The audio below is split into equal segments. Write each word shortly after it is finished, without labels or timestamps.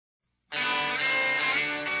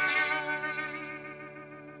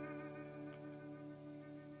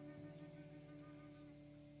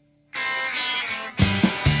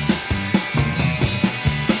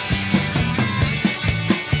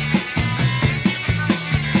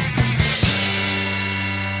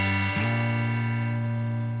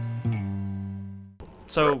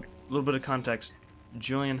So, a little bit of context.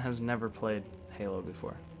 Julian has never played Halo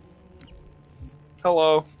before.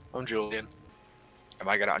 Hello, I'm Julian. Am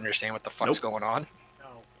I gonna understand what the fuck's going on? No.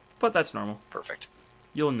 But that's normal. Perfect.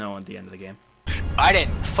 You'll know at the end of the game. I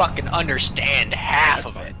didn't fucking understand half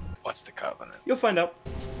of it. What's the Covenant? You'll find out.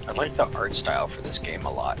 I like the art style for this game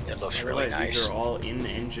a lot. It looks really nice. These are all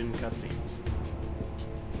in-engine cutscenes.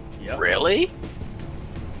 Yep. Really?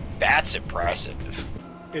 That's impressive.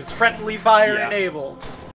 Is friendly fire enabled?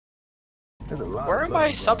 Where are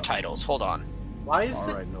my subtitles? Hold on. Why is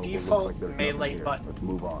the default melee button? Let's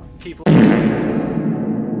move on. People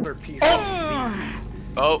or PC.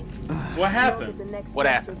 Oh. What happened? What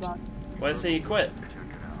happened? Why did it say you quit?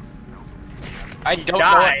 I don't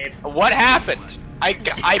died. know. What happened?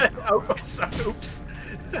 Oops.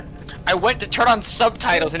 I went to turn on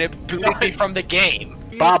subtitles and it booted me from the game.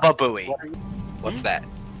 Baba Booey. What's that?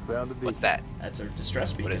 What's that? That's a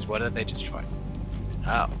distress beacon. What did they just find?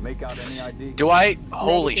 Oh. Make out any ID. Do I?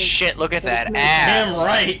 Holy shit, look at that ass. Damn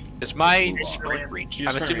right. Is my sprint reach?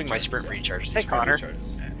 I'm assuming my sprint recharges. Hey, Connor.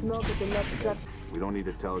 We don't need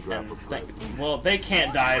to telegraph for president. Well, they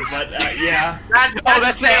can't die, but yeah. Oh,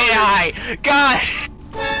 that's the AI! God!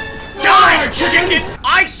 Die, chicken!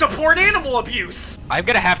 I support animal abuse! I'm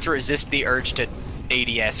gonna have to resist the urge to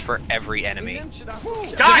ADS for every enemy.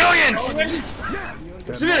 Civilians!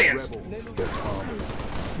 Civilians!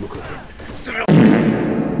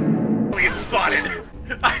 Civilians spotted!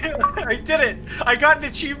 I did it! I got an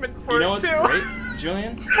achievement for it too! You know what's great,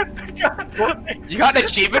 Julian? You got an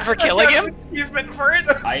achievement for killing him? I got an achievement for it!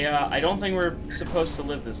 I don't think we're supposed to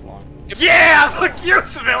live this long. Yeah! Look you,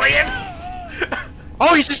 civilian!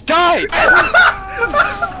 Oh, he just died!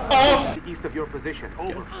 Oh! East of your position.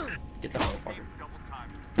 Over. Get the motherfucker.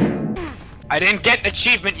 I didn't get an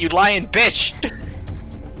achievement, you lying bitch!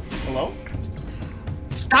 Hello?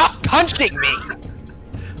 Stop punching me!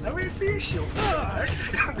 I wait for your shield.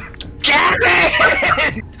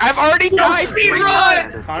 Gavin! I've already died!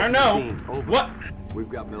 Run! Connor, no! What? We've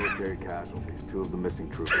got military casualties. 2 of the missing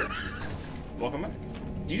troopers. Welcome back.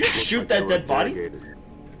 Did you just shoot that dead body?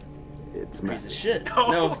 It's Piece messy. of shit.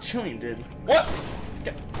 No, Julian did. What?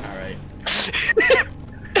 Alright.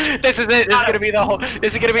 This is it. This is gonna be the whole.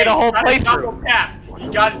 This is gonna be the whole playthrough. Double tap.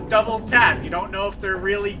 You got to double tap. You don't know if they're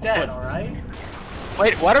really dead. All right.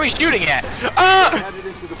 Wait, what are we shooting at? Ah!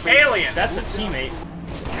 Aliens. That's a teammate.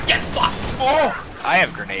 Get fucked. Oh! I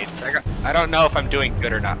have grenades. I don't know if I'm doing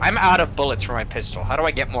good or not. I'm out of bullets for my pistol. How do I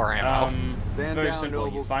get more ammo? Very simple.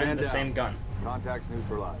 You find the same gun. Contacts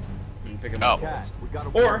neutralized. And pick them up.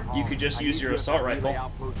 Or you could just use your assault rifle.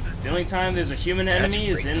 The only time there's a human enemy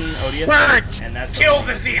is in ODS. Birds! And that's Kill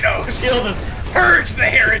the Xenos! Kill this. Purge the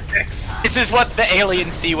heretics! This is what the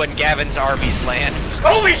aliens see when Gavin's armies land.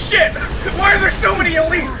 Holy shit! Why are there so many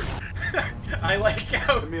elites? I like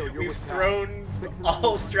how we've thrown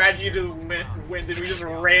all strategy to the wind and we just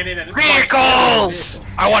ran in and Vehicles!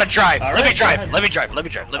 I want to drive. Right, let me drive. Let me drive. Let me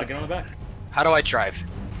drive. Get on the back. How do I drive?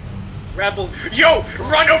 Rebels. Yo!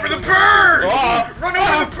 Run over the bird! Oh. Run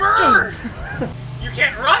over the bird! You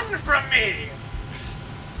can't run from me!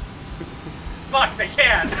 Fuck, they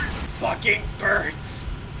can! Fucking birds!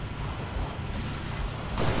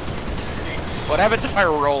 What happens if I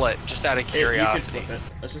roll it, just out of curiosity? You can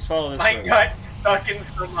flip it. Let's just follow this I road. got stuck in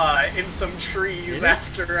some trees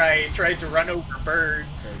after I tried to run over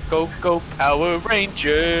birds. Go Power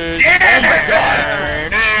Rangers! Yeah! Oh my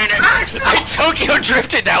god! I Tokyo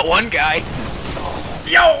drifted that one guy.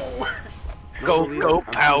 Yo! Go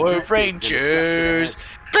Power Rangers!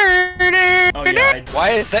 Oh, yeah,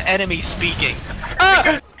 Why is the enemy speaking?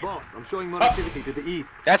 Ah! Boss, I'm showing more activity to the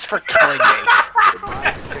east. That's for killing me.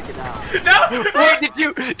 Check it out. No! Wait,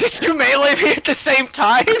 did you melee me at the same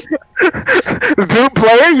time? Boot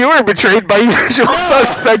player, you were betrayed by usual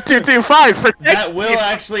suspect 225 for That will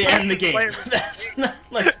actually end the game. That's not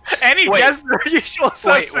like... Any guess the usual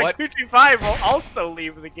suspect what? 225 will also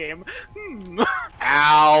leave the game.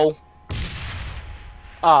 Ow.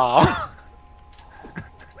 Oh.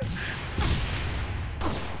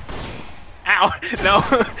 Ow! No!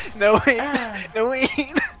 No!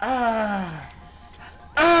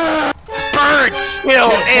 Birds!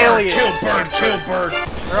 Kill aliens! Kill bird! Kill bird!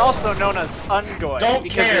 They're also known as ungoy. Don't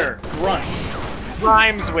because care! Grunts! it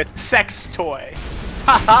rhymes with sex toy.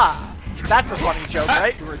 Haha! That's a funny joke,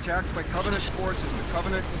 right? You were attacked by Covenant forces. The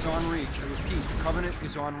Covenant is on reach. I repeat, the Covenant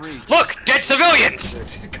is on reach. Look! Dead civilians!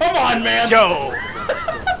 Come on, man! Yo!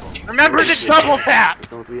 Remember to double tap!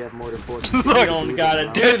 Don't we have more than 4? You don't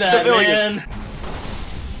gotta do that, civilians. man!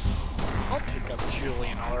 I'll pick up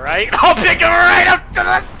Julian, alright? I'll pick him right up to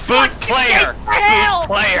the Boot player! Boot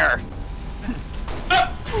player!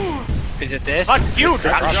 Is it this? Fuck you, That's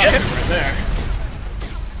drop right ship! there.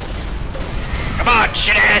 Come on,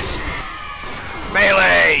 shit ass!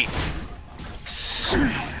 Melee!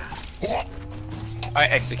 I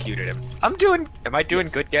executed him. Am I doing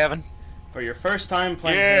good, Gavin? For your first time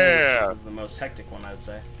playing Yeah. this is the most hectic one, I would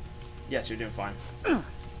say. Yes, you're doing fine.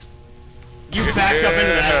 You backed up into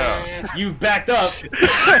that. You backed up.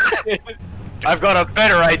 I've got a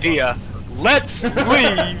better idea. Let's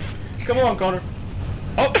leave! Come on, Connor.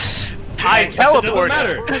 Oh! I It doesn't teleported.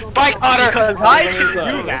 matter. Bye, Connor! Because I What's can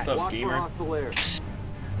up? do What's that. up, schemer?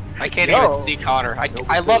 I can't Yo. even see Connor.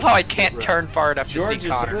 I love how I can't turn far enough to George see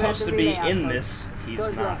is Connor. supposed to be in this. He's Does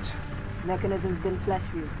not. that. Mechanism's been flash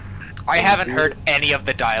fused. I haven't heard any of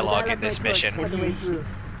the dialogue in this mission.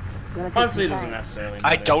 Honestly, it doesn't necessarily matter.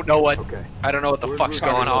 I don't know what Okay. the fuck's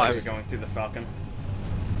going Carter's on. going through the Falcon.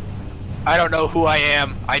 I don't know who I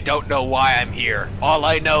am. I don't know why I'm here. All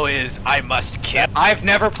I know is I must kill. I've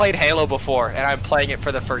never played Halo before, and I'm playing it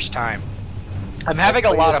for the first time. I'm having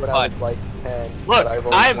a lot of fun.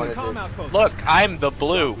 Look, I'm the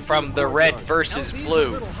blue from the red versus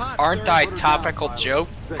blue. Aren't I topical joke?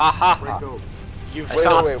 Ha ha ha. You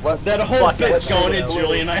What? That whole bit's going in,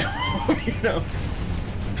 Julian. I hope you know.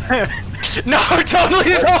 No, don't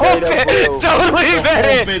leave the whole bit! Don't leave The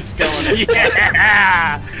whole it! bit's going in.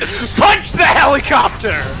 Yeah! Punch the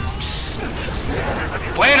helicopter!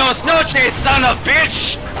 Buenos noches, son of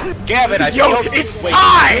bitch! Gavin, I Yo, killed- it's Wait,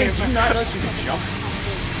 time! did you not know that you could jump?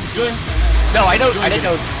 Julian? No, I didn't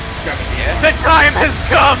know. Yeah. The time has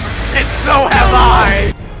come, and so have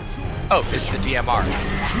I! Oh, it's the DMR.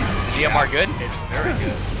 Is the DMR good? It's very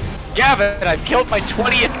good. Gavin, I've killed my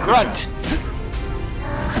 20th grunt.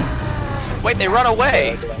 Wait, they run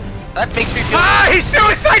away. That makes me feel. Ah! He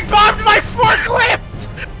suicide bombed my forklift!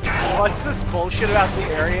 What's this bullshit about the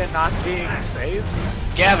area not being safe?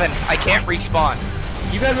 Gavin, I can't respawn.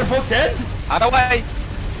 You guys are both dead? How do I?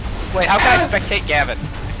 Wait, how can I spectate Gavin?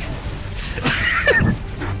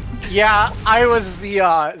 Yeah, I was the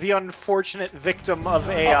unfortunate victim of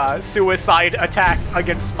a suicide attack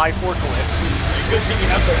against my forklift. Good thing you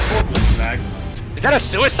have the forklift back. Is that a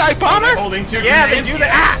suicide bomber? They're holding two Yeah, they grenades. do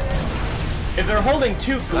that. If they're holding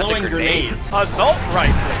two That's a glowing grenade. grenades, Assault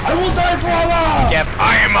rifle. I will die for Allah! Gav,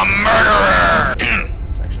 I am a murderer.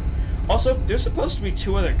 Section. Also, there's supposed to be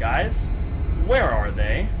two other guys. Where are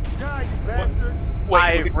they?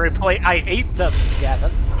 I ate them,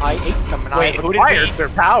 Gavin. I ate them, and Wait, I who did acquired we- their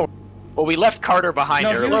power. Well, we left Carter behind No,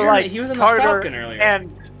 he earlier. was, Like he was in the Carter Falcon earlier.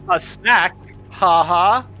 and a snack.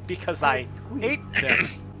 Haha, because I ate them.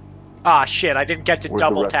 Ah, shit, I didn't get to Where's the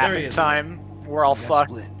double rest? tap There he in is. time. We're all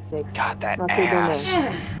fucked. God, that Not your domain. ass.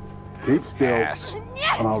 Keep still, Ass.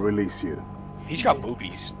 and I'll release you. He's got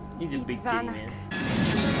boobies. He's a big titty man.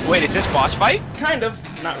 Wait, is this boss fight? Kind of.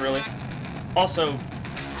 Not really. Also,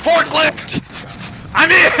 Forklift!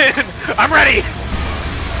 I'm in! I'm ready!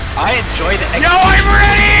 I enjoy the Yo, I'm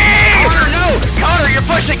ready! Connor, no! Connor, you're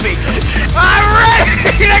pushing me! I'm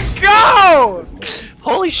ready to go!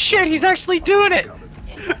 Holy shit, he's actually doing it!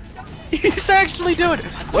 He's actually doing it!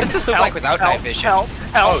 What does this look like without night vision? Help,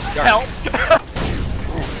 Oh, darn.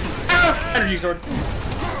 energy sword.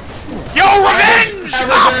 Yo, revenge!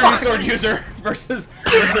 Average energy sword user versus.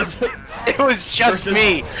 It was just Versus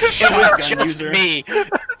me! It was shotgun just user. me! Oh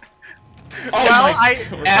Well, my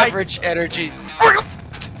I- Average energy.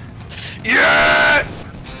 Yeah!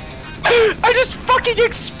 I just fucking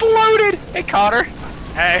exploded! Hey, Connor.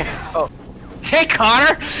 Hey, Hey,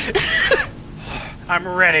 Connor! I'm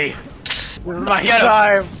ready. My Let's get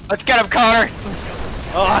time. him! Let's get him, Connor!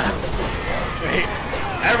 Wait.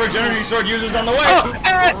 Average energy sword users on the way.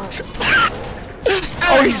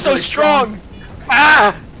 Oh, he's so strong!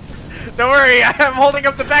 Ah! Don't worry, I'm holding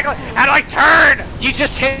up the back line. How do I turn? He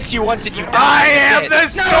just hits you once and you die. I am the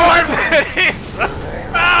That's it. storm that is.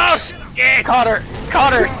 Oh, shit. Connor!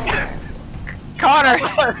 Connor! Connor!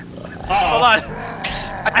 Hold on.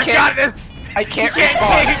 I I've got this. I can't You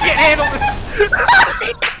respond. can't handle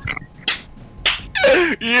this.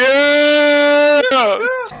 Yeah!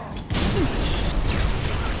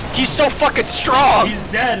 He's so fucking strong! He's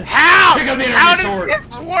dead. How? Pick up the energy How sword. does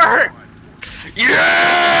this work?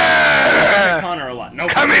 Yeah! Connor a lot. No.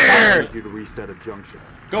 Come Connor. here! Need you to reset a junction.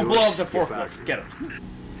 Go blow up the forklift. Get him.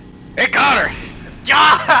 Hey, Connor!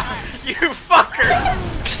 Yeah, you fucker.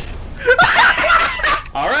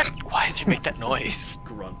 All right. Why did you make that noise?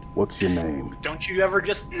 Grunt. What's your name? Don't you ever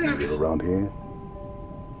just... You around here?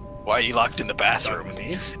 Why are you locked in the bathroom?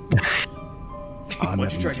 I'm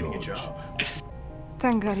Why'd you try Evan getting a George, job? This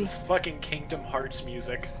Tangari, is fucking Kingdom Hearts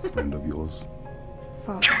music. friend of yours.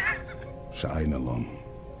 father, Shine along.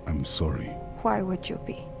 I'm sorry. why would you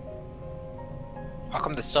be? How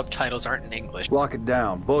come the subtitles aren't in English? Lock it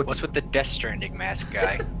down. Both. What's with the Death Stranding mask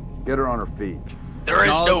guy? Get her on her feet. There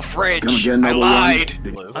is no fridge. again, I number one. lied.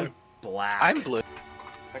 Blue. I'm black. I'm blue.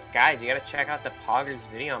 But guys, you gotta check out the Poggers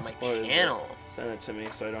video on my What is it? channel. Send it to me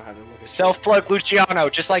so I don't have to look at Self-plug Luciano.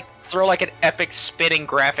 Just like throw like an epic spinning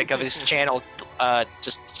graphic of his channel,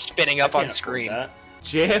 just spinning up on screen.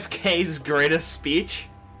 JFK's greatest speech?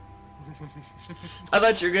 I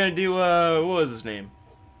thought you were gonna do, what was his name?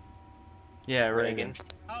 Yeah, Reagan.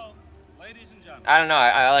 Oh, ladies and gentlemen. I don't know,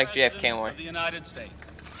 I like JFK more. The United States.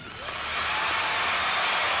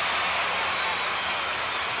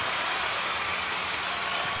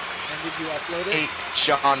 And did you upload it? Hey,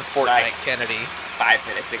 John Fortnite Kennedy. 5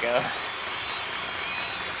 minutes ago.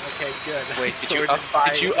 Okay, good. Wait, did you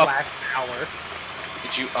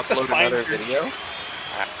upload another video?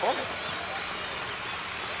 Of course.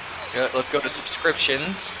 Let's go to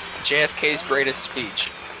subscriptions. JFK's greatest speech.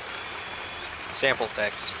 Sample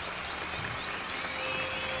text.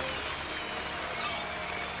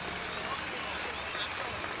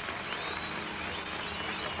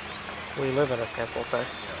 We live in a sample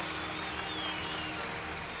text.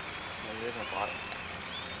 We live in a lot of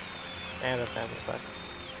text. And a sample text.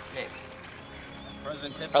 Maybe.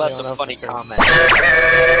 I left a funny comment.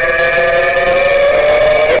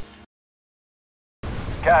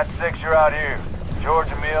 Cat 6, you're out here.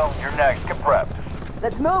 George Emil, you're next. Get prepped.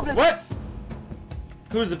 Let's move. What?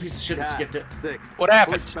 Who's the piece of shit that skipped it? 6. What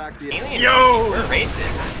happened? Alien. Yo! We're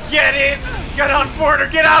racist. Get in! Get on board or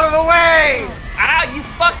get out of the way! Ah, you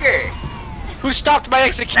fucker! Who stopped my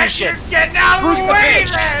execution? You're getting out of Who's the the way,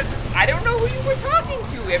 bitch? then! I don't know who you were talking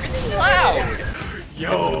to. Everything's loud.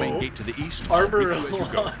 The main gate to the east. Armor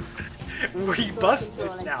alarm. We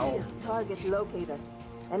busted now. Target locator.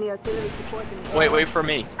 Any artillery support in the Wait for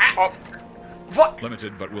me. Oh. What?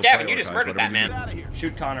 Limited, but we'll Gavin, you just prioritize murdered that whatever man. you need.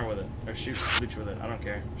 Shoot Connor with it. Or shoot Luch with it. I don't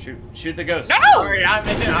care. Shoot the ghost. No! Sorry, I'm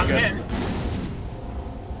in.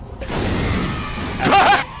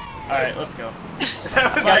 Alright, let's go.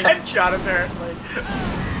 That was a headshot, apparently.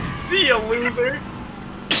 See you, loser.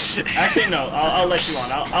 Actually, no. I'll let you on.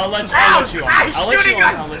 I'll let you on. Ow! I'll let you on.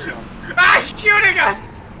 Us! I'll let you on. Ah, shooting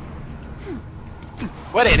us!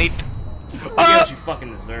 What any? You get what you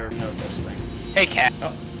fucking deserve. No such thing. Hey, Cat.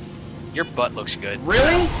 Oh. Your butt looks good.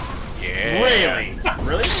 Really? Yeah. Really?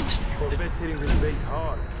 Really?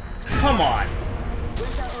 Come on.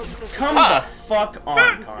 Come the fuck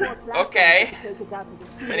on, Connor. Okay.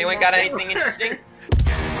 Anyone got anything interesting?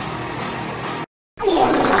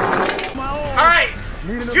 Alright!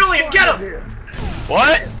 Julian, get him!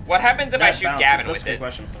 What? What happens if I shoot bounces. Gavin That's with a good it?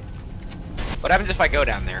 question. What happens if I go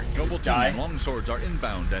down there? Global Die. team long swords are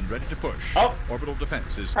inbound and ready to push. Oh. Orbital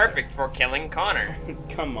defense is Perfect for killing Connor.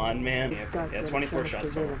 Come on, man. Yeah, 24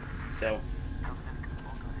 shots total. So,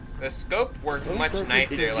 The scope works much Did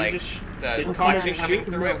nicer, you like just- the did Connor punching just coming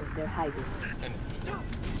shoot? through. They're hiding. And I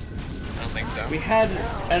don't think so. we had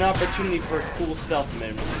an opportunity for a cool stealth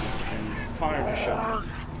maneuver, and Connor just shot.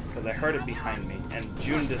 Because I heard it behind me, and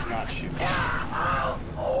June does not shoot. Huh?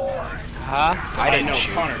 I didn't know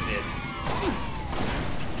shoot. Connor did.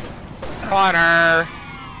 Connor!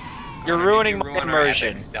 You're Connor, ruining did you my ruin our immersion.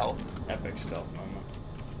 epic stealth? Epic stealth moment.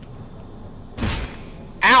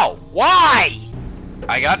 Ow! Why?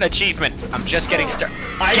 I got an achievement. I'm just getting started.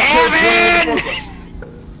 Gavin!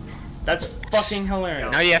 That's fucking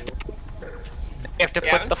hilarious. Now you have to.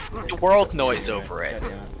 Gavin? Put the f***ing world noise over it. God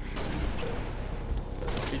damn it.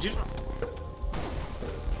 Did you?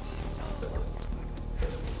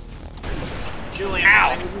 Julian,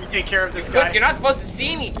 I need you to take care of this guy. You're not supposed to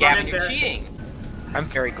see me, Gavin. You're cheating. I'm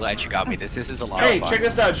very glad you got me this. This is a lot Hey, of fun. check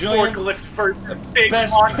this out, Julian. Forklift for a big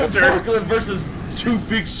Best monster. forklift versus two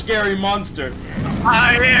big scary monster.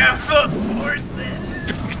 I am the horseman.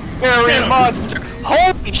 Scary monster.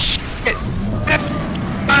 Holy shit!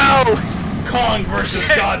 Ow! Kong versus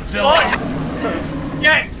Godzilla.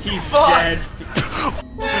 Yeah, He's dead.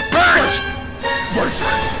 Burns!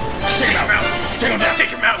 Take him out. Take him down. Take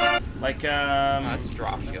him out. Like, That's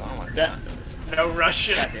drop shield. I don't want that. No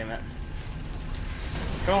Russian. God damn it.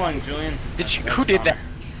 Go on, Julian. Who did that?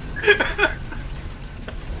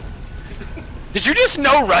 Did you just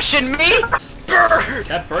no Russian me? Bird!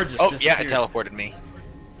 That bird just Oh, yeah, disappeared. it teleported me.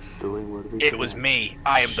 It was me.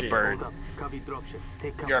 I am the Shit. bird.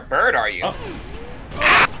 You're a bird, are you? Oh.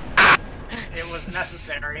 It was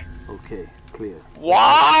necessary. Okay, clear.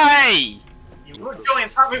 Why? Julian,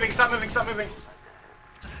 stop moving, stop moving, stop moving.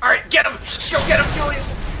 Alright, get him! Go get him, Julian!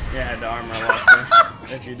 Yeah, I had the armor lock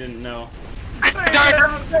there, if you didn't know.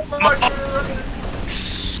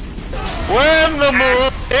 When the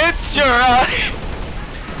moon hits your eye.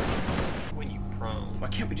 When you prone. Why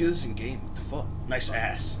can't we do this in game? What the fuck? Nice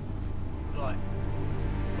ass. What?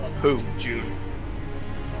 Who? June.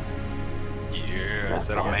 Yeah, is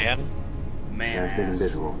that a man? Man.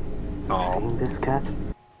 Oh. Seen this cat?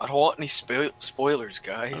 I don't want any spoilers, I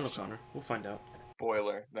don't know, guys. Connor. We'll find out.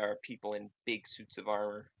 Spoiler, there are people in big suits of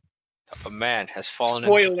armor. A man has fallen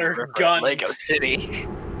Spoiler, into the river guns. at Lego City.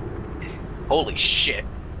 Holy shit.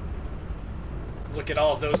 Look at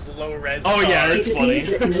all those low-res Oh yeah, cars. that's funny.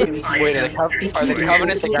 Wait, are the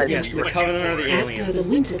Covenant the guys? Yes, the Covenant are the As per aliens. the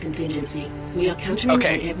winter contingency, we are countering on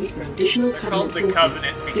every for additional They're called Covenant the forces.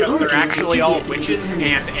 Covenant because they're origin actually is all yet to be witches and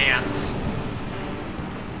determined. ants.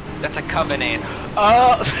 That's a Covenant.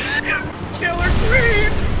 Killer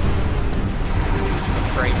Queen! The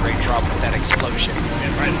frame rate drop with that explosion.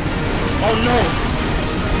 Oh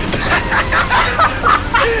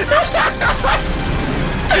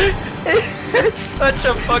It's such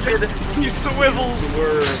a fucking. He swivels!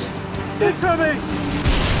 They're coming!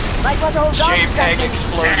 Might want to hold on. JPEG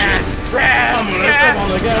explosion. I'm gonna step on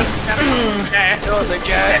the gas. Oh, the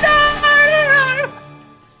gas.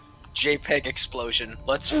 JPEG explosion.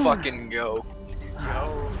 Let's fucking go.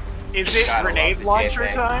 Yo. Is it Gotta grenade love the launcher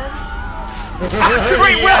JPEG. time?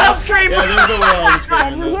 Wait, Wilhelm scream! Yeah, there's a Wilhelm scream.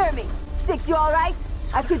 Can in you this. hear me? Six, you alright?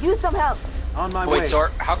 I could use some help. On my Wait, way. so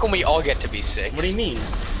how can we all get to be 6? What do you mean?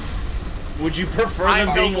 Would you prefer I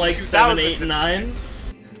them being know like 2000. 7, 8, and 9?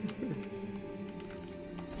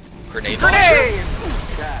 Grenade launcher? Grenade!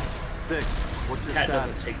 Cat, 6. What's your Cat status?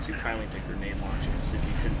 doesn't take too kindly to grenade launches, if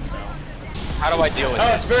you couldn't tell. How do I deal with Oh,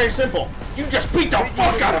 this? it's very simple. You just beat the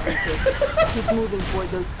fuck out of it! Keep moving toward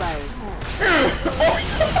those fires.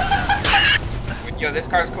 Yo, this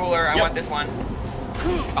car's cooler. I want this one.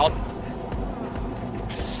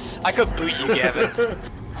 I could boot you, Gavin.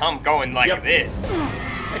 I'm going like this.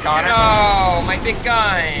 Connor? No, my big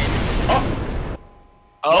gun.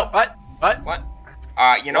 Oh, what? What?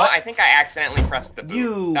 You know what? I think I accidentally pressed the boot.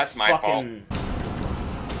 You That's my fault.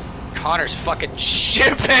 Connor's fucking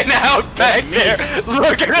shipping out back there.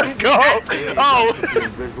 Look at him go. Oh.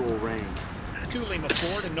 Visual range. Cooling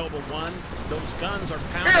McCord and Noble 1. Those guns are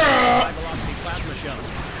pounding high-velocity plasma shells.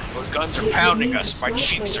 Those guns are pounding us. My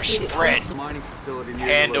cheeks are spread. Mining facility near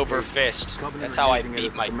Hand your over location. fist. Covenant That's are how I using it beat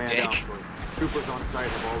as a my command dick. outpost. Troopers on site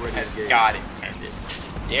have already As engaged. God intended.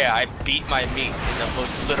 Yeah, I beat my meat in the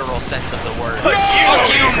most literal sense of the word. Fuck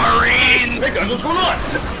you, Marine! Hey guys, what's going on?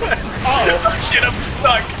 Oh shit, I'm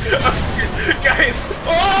stuck! Guys!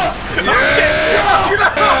 Oh!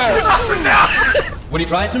 Shit! When he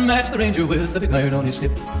tried to match the Ranger with the big iron on his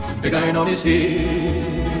hip, big iron on his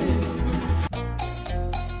hip.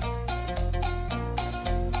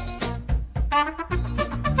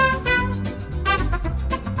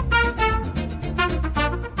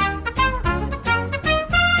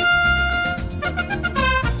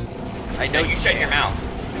 I know You shut your mouth.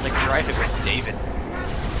 It's like driving with David.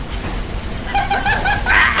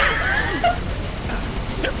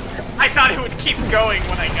 I thought it would keep going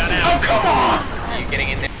when I got out. Oh, come on! Are you getting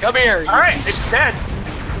in there? Come here. Alright, it's dead.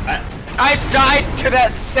 I've died to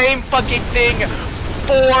that same fucking thing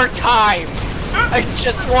 4 times. I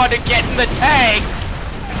just want to get in the tank.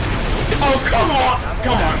 Oh, come on!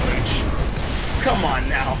 Come on, Lynch. Come on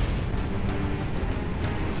now.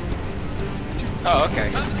 Oh,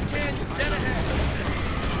 okay.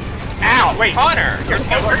 Ow! Wait, Connor! You're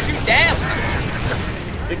supposed to shoot down!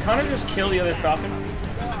 Did Connor just kill the other Falcon?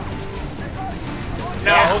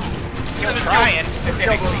 No. He was trying.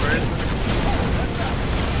 specifically.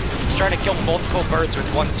 He's trying to kill multiple birds with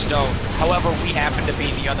one stone. However, we happen to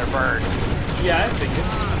be the other bird. Yeah, I figured.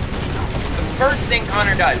 The first thing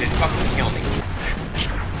Connor does is fucking kill me.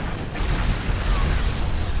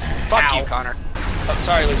 Fuck you, Connor. Oh,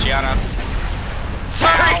 sorry, Luciano.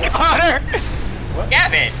 Sorry, Connor! What?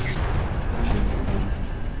 Gavin!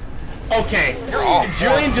 Okay. You're all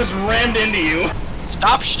Julian just rammed into you.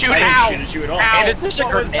 Stop shooting! I didn't shoot at you at all. And there's a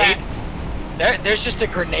What was grenade. There's just a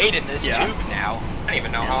grenade in this Yeah. tube now. I don't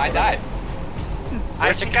even know how I died.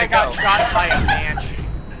 I think I got shot by a manch.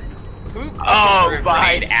 Who Oh threw a my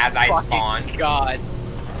grenade as I fucking spawned? God.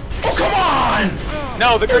 Oh, come on!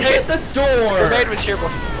 No, the grenade. Hit the door! The grenade was here before.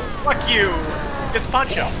 Fuck you. Just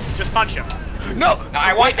punch him. Just punch him. No! No,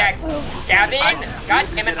 I want that. Gavin! God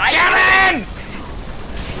damn it, Gavin!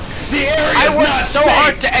 The area I is worked not so safe.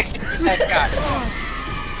 hard to execute that guy.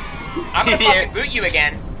 I'm gonna fucking boot you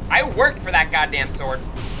again. I worked for that goddamn sword.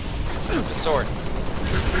 The sword.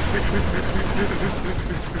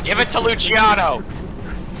 Give it to Luciano.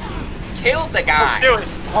 Killed the guy. I'll do it.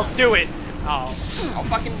 I'll do it. Oh.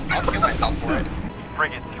 I'll kill myself for it.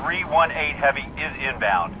 Frigate 318 Heavy is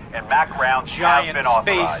inbound, and MAC rounds have Giant been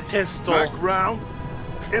space authorized. pistol. Back rounds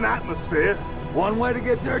in atmosphere. One way to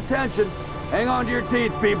get their attention. Hang on to your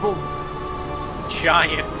teeth, people.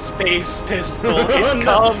 Giant space pistol. It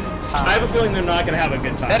comes. I have a feeling they're not gonna have a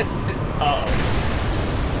good time.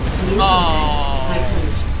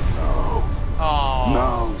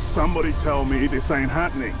 No, somebody tell me this ain't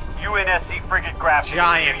happening. UNSC frigate Grafton.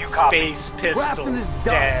 Giant space pistol's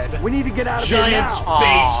dead. We need to get out of Giant here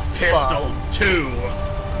now. space pistol 2.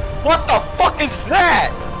 What the fuck is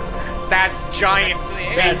that? That's giant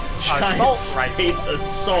assault space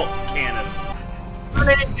assault cannon.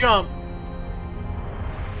 Grenade jump.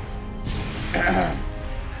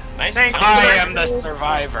 Nice. I am the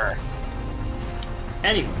survivor.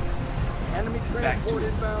 Anyway. Enemy transport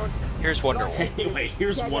inbound. Here's Wonderwall. Anyway,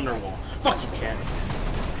 here's Wonderwall. Fuck you, Ken.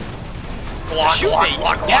 I'm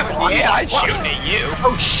shooting at you.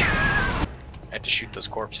 Oh shit! I had to shoot those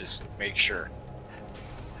corpses. Make sure.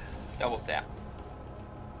 Double tap.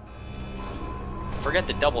 Forget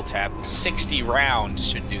the double tap. 60 rounds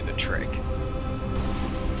should do the trick.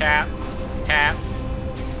 Tap. Tap.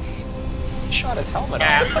 He shot his helmet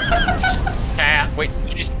Tap. off. Tap. Wait,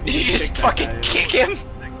 did you just fucking kick him?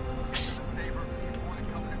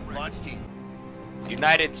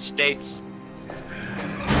 United States,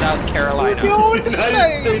 South Carolina. United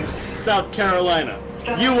States, South Carolina.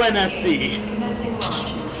 UNSC.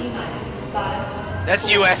 That's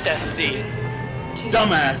USSC.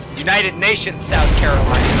 Dumbass. United Nations, South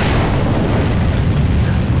Carolina.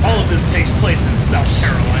 All of this takes place in South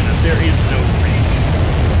Carolina. There is no reach.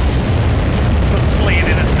 The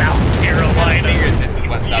planet of South Carolina. I figured this is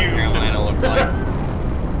what South Carolina looks like.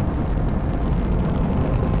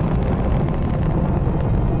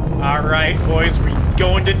 Alright, boys, we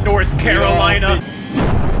going to North Carolina.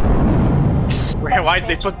 Why'd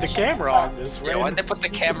they put the camera on this? Yeah, why'd they put the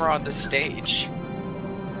camera on the stage?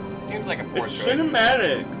 Seems like a poor It's choice.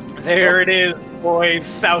 cinematic. There it is, boys.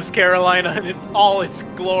 South Carolina in all its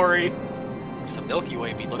glory. The Milky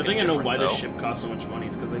Way be looking I think I know why though. this ship costs so much money.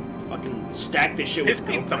 It's because they fucking stack this shit with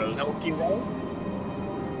GoPros. Milky Way.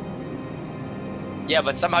 Yeah,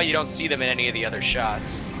 but somehow you don't see them in any of the other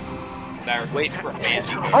shots. Wait for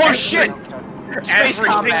fancy. Oh shit! Space Every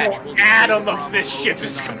combat. single atom of this ship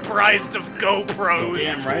is comprised of GoPros.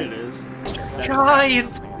 Damn right it is.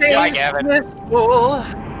 Giant Bye, space Gavin. pistol.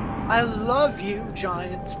 I love you,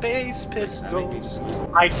 giant space pistol.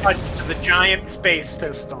 I touched the giant space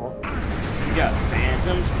pistol. You got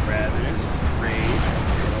Phantoms, Revenants,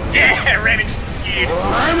 Raids. Yeah, ramming speed.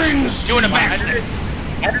 Ramming Doing a backflip.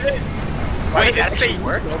 Why Wait, did that it say actually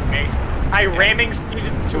worked? Okay. I ramming speeded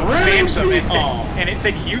to a Ramming Phantom speed. and it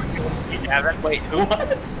said you killed me, Gavin. Wait,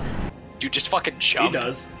 What? you just fucking He jumped.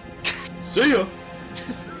 does. See ya.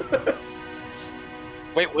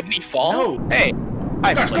 Wait, wouldn't he fall? No. Hey,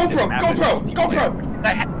 I Guys, played this GoPro, map in GoPro, multiplayer.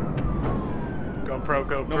 GoPro.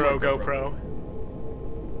 GoPro, GoPro, GoPro.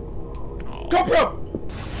 GoPro.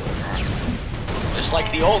 Just like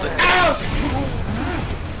the olden days.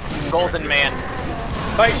 Golden Man.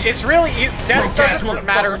 But it's really, death Broke-ass doesn't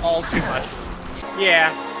matter all too much.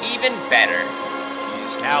 Yeah. Even better.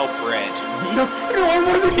 He's now bred. No, I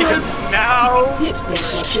want to be Yes, now. Slip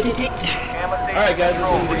space rupture detected. Alright guys,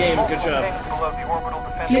 this is the game. Good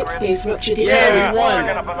job. Slip space rupture detected. Yeah, we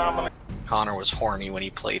won. Connor was horny when he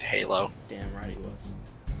played Halo. Damn right he was.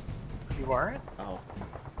 You aren't? Oh.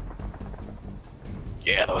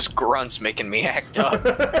 Yeah, those grunts making me act up.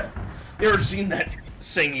 You ever seen that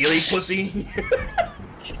Sangili pussy?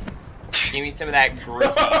 Give me some of that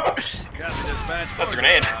gross. That's a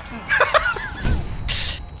grenade.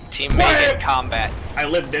 Teammate in combat. I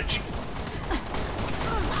live, bitch.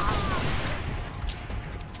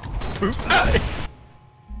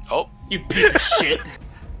 Oh, you piece of shit.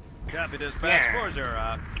 Copy dispatch. Scores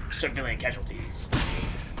are Civilian casualties.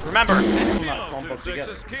 Remember. Kilo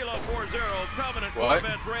 26 Kilo 40. Covenant What?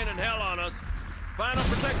 Corvettes raining hell on us. Final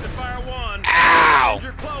protected fire 1. Ow!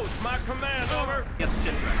 You're close. My command over. Get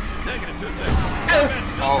sit right. Negative 26. Corvettes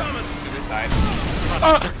still coming.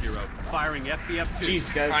 Suicide. Zero. Firing FBF2.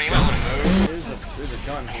 Jeez, guys. Ronnie, you might want to move. There's a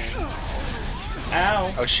gun here.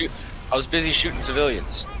 Ow. Oh shoot! I was busy shooting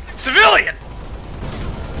civilians. Civilian!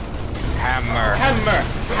 Hammer. Hammer.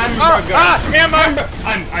 Hamburger. Hammer!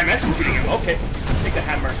 I'm executing him. Okay. Take the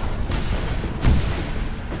hammer.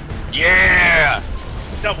 Yeah!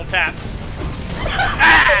 Double tap.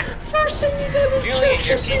 First thing he does is Julian,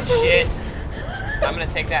 you're a piece of shit. I'm gonna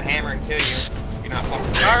take that hammer and kill you. You're not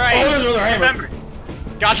fucking. Alright, Oh, there's another hammer. remember.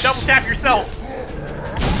 Gotta double tap yourself.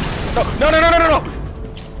 No!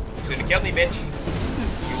 Should have killed me, bitch.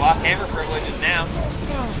 You lost hammer privileges now.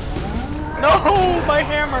 No, my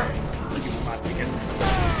hammer. I'll take it.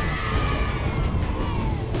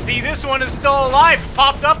 See, this one is still alive. It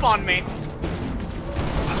popped up on me.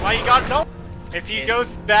 That's why you got double. If you go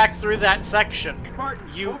back through that section,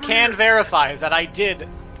 you can verify that I did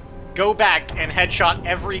go back and headshot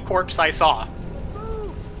every corpse I saw.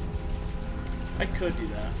 I could do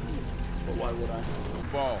that, but why would I?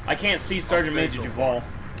 I can't see Sergeant Major Duval.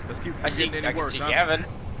 I can see Gavin.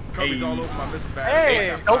 Hey,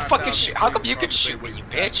 hey, don't fucking shoot. How come you can shoot me, you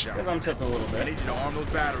bitch? Because I'm tilting a little bit.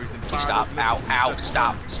 Stop. Ow, ow,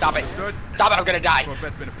 stop. Stop it. Stop it, I'm gonna die.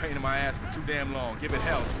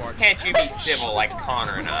 Can't you be civil like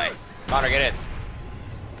Connor and I? Connor, get in.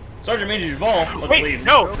 Sergeant Major Duval, let's leave.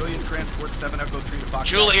 No!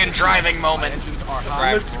 Julian driving moment.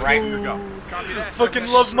 Let's go. Fucking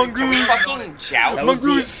love Mongoose. Fucking joust. That was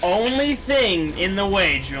the only thing in the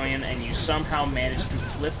way, Julian, and you somehow managed to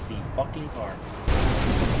flip the fucking car.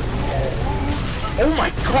 Oh my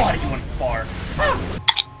god, he went far.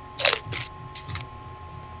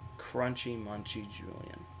 Crunchy munchy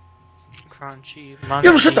Julian. Crunchy You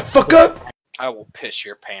ever shut the fuck up? I will piss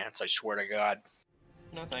your pants, I swear to God.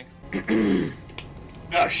 No thanks.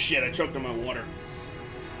 Oh shit, I choked on my water.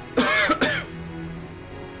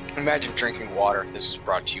 Imagine drinking water. This is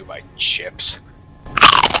brought to you by chips.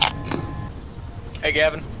 Hey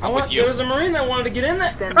Gavin, I'm with you. There was a Marine that wanted to get in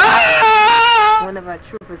there. One of our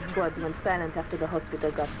trooper squads went silent after the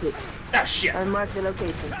hospital got hit. Ah shit. I'll mark the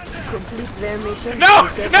location. Complete their mission. No!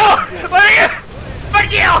 No!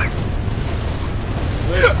 Fuck you!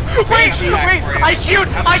 Wait!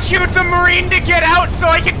 I shoot the Marine to get out so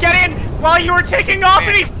I could get in while you were taking off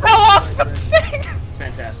and he fell off the thing!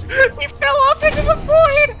 Fantastic. He fell off into the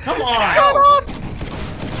void! Come on! He got off!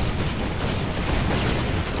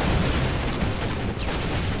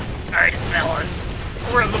 Alright, fellas.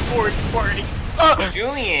 We're in the Ford party.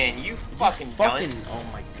 Julian, you fucking dunce. Oh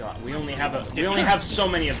my god, we only have so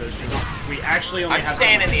many of those, Julian. We actually only have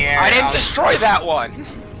standing in the air. I didn't destroy that one!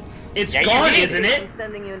 It's gone, isn't it? I'm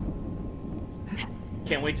sending you.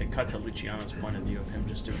 Can't wait to cut to Luciano's point of view of him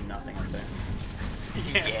just doing nothing up there.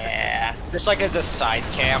 Yeah. Just like as a side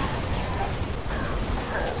cam.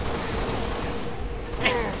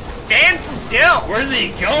 Stand still! Where's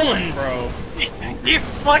he going, bro? He's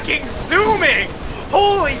fucking zooming!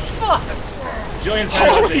 Holy fuck! Julian's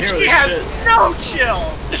heading up to here with he has shit. no chill!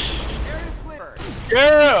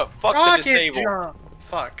 Yeah! Fuck Rocket the disable. jump!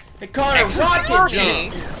 Fuck. Hey Connor, rocket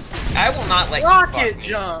jump! I will not let Rocket you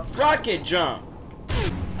jump! Rocket jump!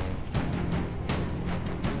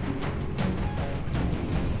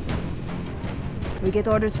 We get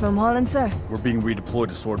orders from Holland, sir? We're being redeployed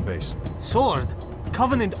to Sword Base. Sword?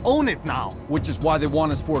 Covenant own it now! Which is why they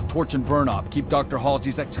want us for a torch and burn op. Keep Dr.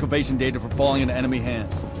 Halsey's excavation data from falling into enemy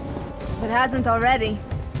hands. It hasn't already.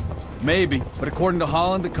 Maybe, but according to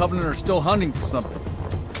Holland, the Covenant are still hunting for something.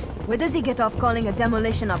 Where does he get off calling a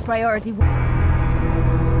demolition a priority?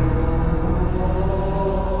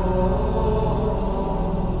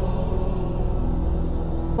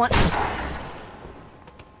 What?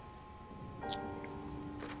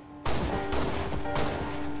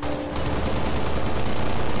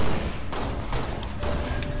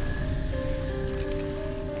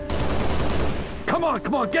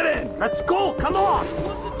 Come on, get in! Let's go, come on!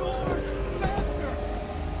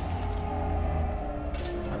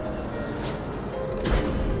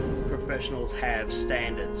 Professionals have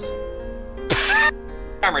standards.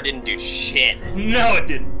 Armor didn't do shit. No, it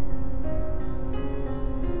didn't.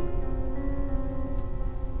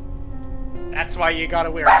 That's why you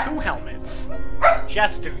gotta wear 2 helmets.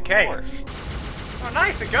 Just in case. Oh,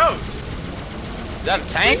 nice, it goes! Is that a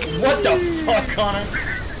tank? What the fuck, Connor?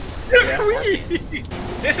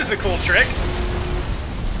 This is a cool trick.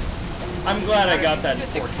 I'm glad I got that in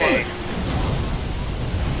 4K.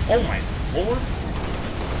 Oh my lord.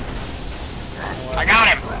 I got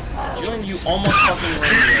him! Julian, you almost fucking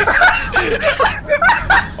ran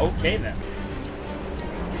me. Okay then.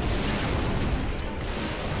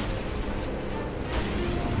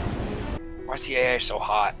 Why's the AI so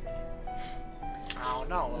hot? I don't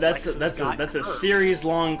know. That's a series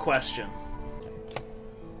long question.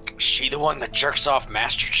 Is she the one that jerks off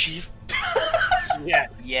Master Chief?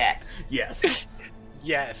 Yes. Yes. Yes.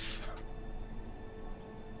 Yes.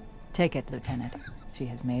 Take it, Lieutenant. She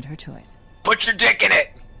has made her choice. Put your dick in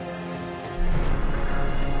it!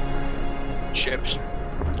 Chips.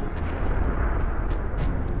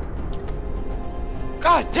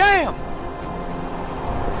 God damn!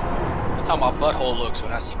 That's how my butthole looks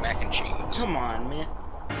when I see mac and cheese. Come on, man.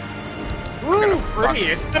 Woo, pretty.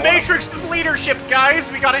 It's the Matrix of leadership,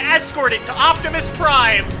 guys. We gotta escort it to Optimus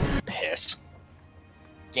Prime. Piss.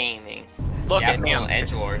 Gaming. Look at me, on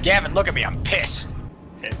Edgelord. Gavin, look at me, I'm pissed.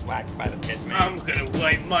 piss waxed by the piss man. I'm gonna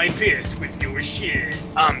wipe my piss with your shit.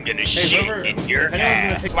 I'm gonna shit in your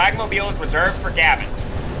ass. Swagmobile is reserved for Gavin.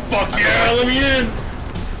 Fuck yeah, let me in!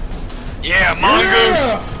 Yeah,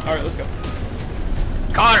 mongoose! Yeah! Alright, let's go.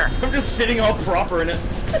 Connor! I'm just sitting all proper in it.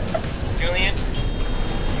 Julian,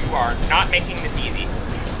 you are not making this easy.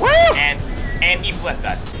 Woo! And he flipped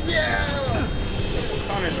us. Yeah!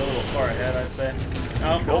 Connor's a little far ahead, I'd say.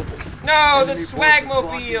 Oh, nope. No, the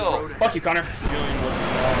Swagmobile! Fuck you, Connor. Julian wasn't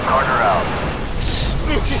involved. Carter out.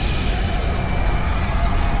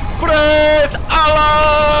 Press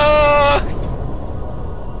Allah!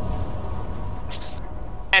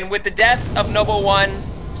 And with the death of Noble One,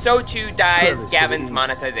 so too dies Gavin's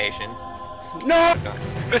monetization. No!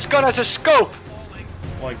 This gun has a scope!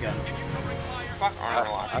 What gun? Fuck armor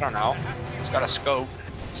lock. I don't know. It's got a scope.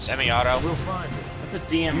 Semi-auto. We'll find it. That's a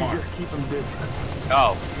DMR. You just keep them busy.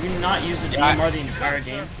 Oh. You not use a DMR the entire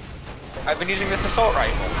game? I've been using this assault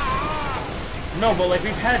rifle. No, but like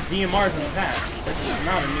we've had DMRs in the past. This is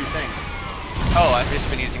not a new thing. Oh, I've just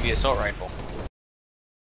been using the assault rifle.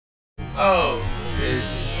 Oh,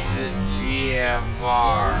 this the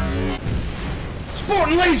GMR.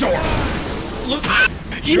 Sporting laser! Look,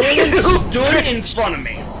 Julian stood in front of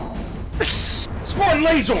me. Sporting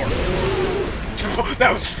laser!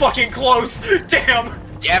 That was fucking close! Damn!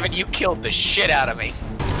 Gavin, you killed the shit out of me.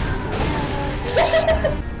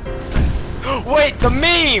 Wait, the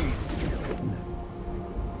meme!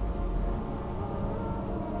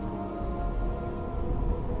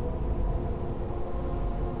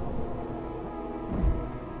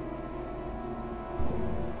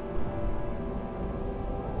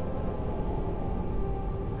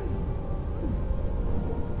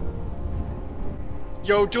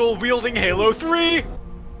 Yo, dual wielding Halo 3!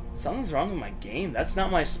 Something's wrong with my game. That's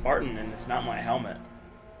not my Spartan and it's not my helmet.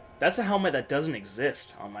 That's a helmet that doesn't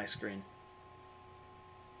exist on my screen.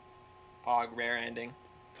 Pog rare ending.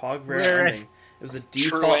 Pog rare ending. It was a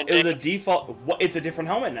default. It was a default. What? It's a different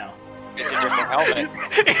helmet now. It's a different helmet.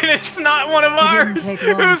 And it's not one of ours!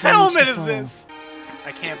 Whose helmet is this?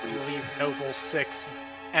 I can't believe Noble 6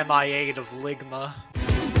 MI8 of Ligma.